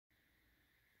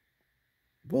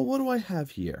Well, what do I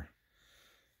have here?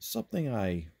 Something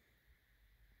I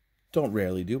don't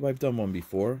rarely do, but I've done one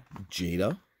before.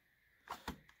 Jada.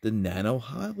 The Nano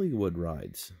Hollywood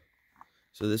rides.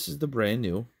 So this is the brand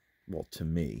new. Well, to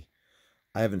me.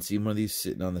 I haven't seen one of these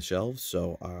sitting on the shelves,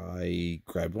 so I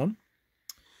grabbed one.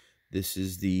 This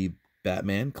is the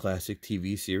Batman Classic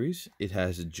TV series. It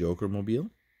has a Joker mobile,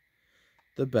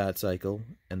 the Batcycle,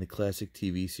 and the Classic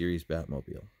TV series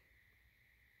Batmobile.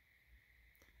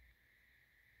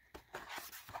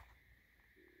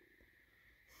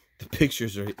 The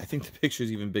pictures are, I think the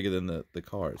picture's even bigger than the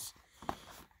cars.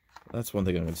 That's one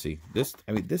thing I'm going to see. This,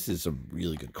 I mean, this is some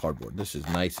really good cardboard. This is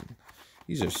nice. And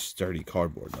these are sturdy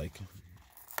cardboard. Like,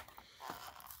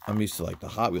 I'm used to like the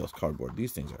Hot Wheels cardboard.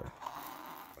 These things are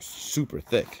super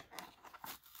thick.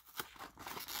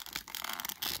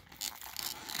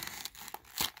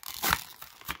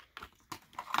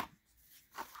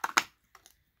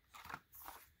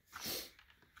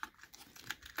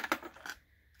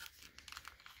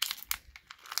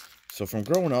 So from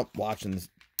growing up watching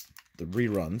the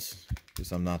reruns,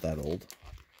 because I'm not that old.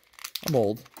 I'm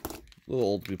old. A little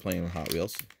old to be playing with Hot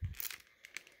Wheels.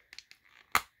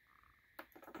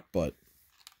 But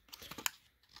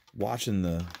watching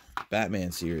the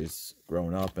Batman series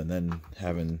growing up and then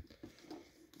having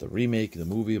the remake, the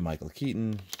movie of Michael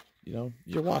Keaton, you know,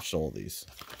 you watched all of these.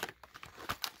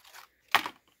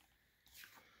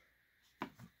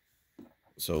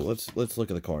 So let's look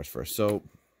at the cars first. So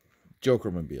Joker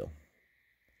mobile.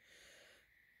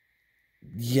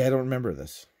 Yeah, I don't remember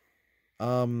this.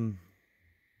 There's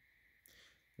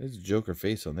a Joker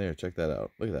face on there. Check that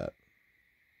out. Look at that.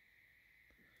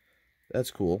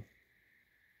 That's cool.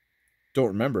 Don't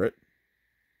remember it.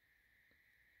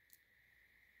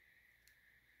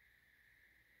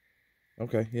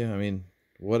 Okay, yeah, I mean,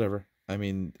 whatever. I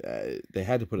mean, they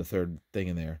had to put a third thing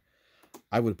in there.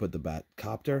 I would have put the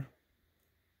Batcopter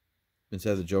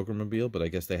instead of the Joker mobile, but I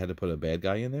guess they had to put a bad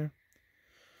guy in there.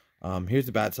 Here's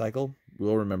the Batcycle.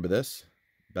 We'll remember this.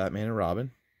 Batman and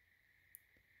Robin.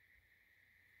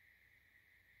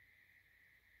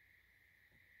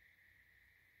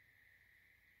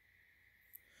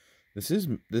 This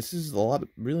is a lot of,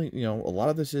 really, you know, a lot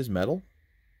of this is metal.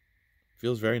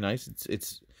 Feels very nice.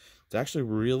 It's actually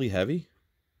really heavy.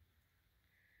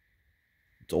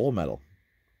 It's all metal.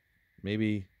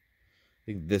 Maybe I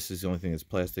think this is the only thing that's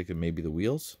plastic, and maybe the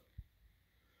wheels.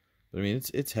 But I mean,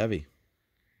 it's heavy.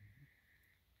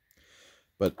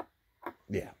 But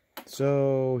yeah.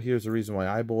 So here's the reason why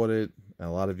I bought it, and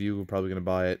a lot of you are probably going to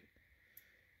buy it.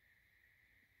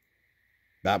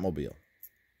 Batmobile.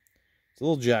 It's a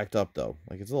little jacked up though.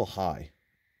 Like, it's a little high.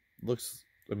 Looks,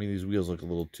 I mean, these wheels look a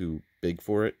little too big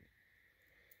for it.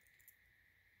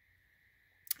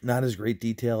 Not as great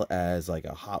detail as like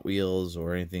a Hot Wheels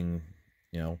or anything,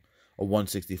 you know, a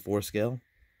 1/64 scale.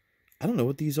 I don't know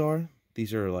what these are.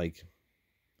 These are like,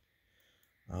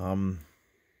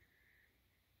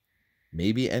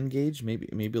 maybe N gauge, maybe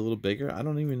a little bigger. I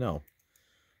don't even know.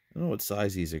 I don't know what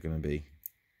size these are going to be.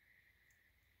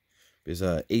 Because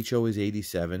HO is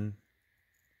 87.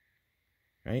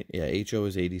 Right? Yeah, HO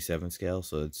is 87 scale,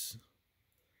 so it's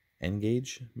N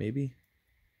gauge, maybe?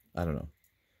 I don't know.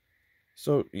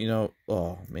 So, you know,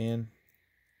 oh, man.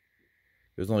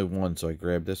 There's only one, so I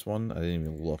grabbed this one. I didn't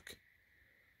even look.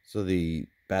 So the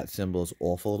bat symbol is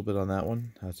off a little bit on that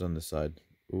one. How's it on this side?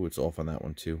 Ooh, it's off on that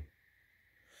one, too.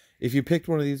 If you picked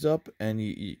one of these up and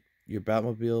your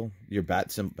Batmobile, your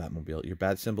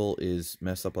bat symbol is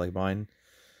messed up like mine,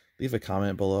 leave a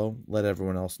comment below. Let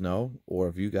everyone else know. Or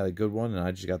if you got a good one and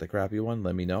I just got the crappy one,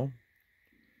 let me know.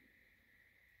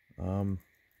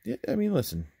 Yeah, I mean,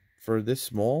 listen, for this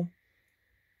small,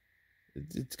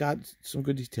 it's got some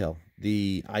good detail.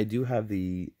 I do have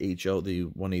the HO, the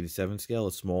 187 scale,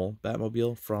 a small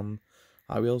Batmobile from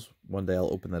Hot Wheels. One day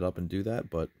I'll open that up and do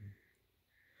that, but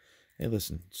hey,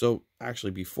 listen. So,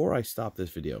 actually, before I stop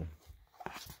this video,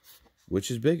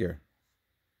 which is bigger?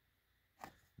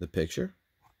 The picture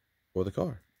or the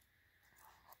car?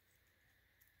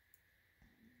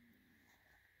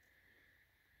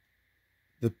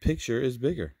 The picture is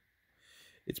bigger.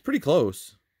 It's pretty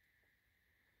close.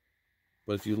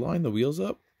 But if you line the wheels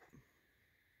up,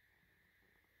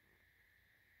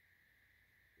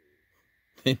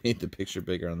 they made the picture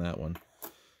bigger on that one.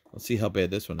 Let's see how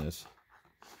bad this one is.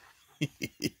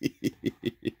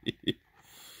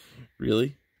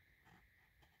 Really?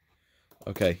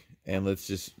 Okay, and let's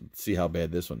just see how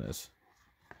bad this one is.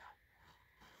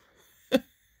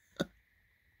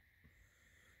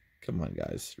 Come on,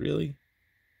 guys. Really?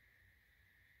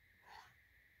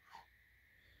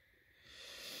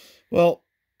 Well,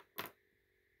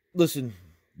 listen,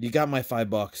 you got my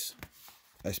 $5.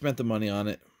 I spent the money on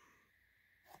it.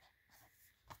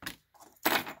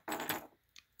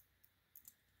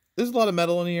 There's a lot of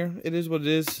metal in here. It is what it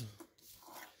is.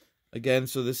 Again,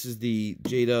 so this is the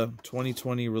Jada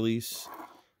 2020 release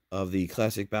of the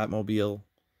classic Batmobile,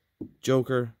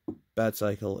 Joker,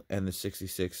 Batcycle, and the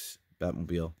 66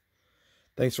 Batmobile.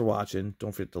 Thanks for watching.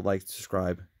 Don't forget to like,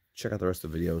 subscribe, check out the rest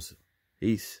of the videos.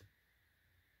 Peace.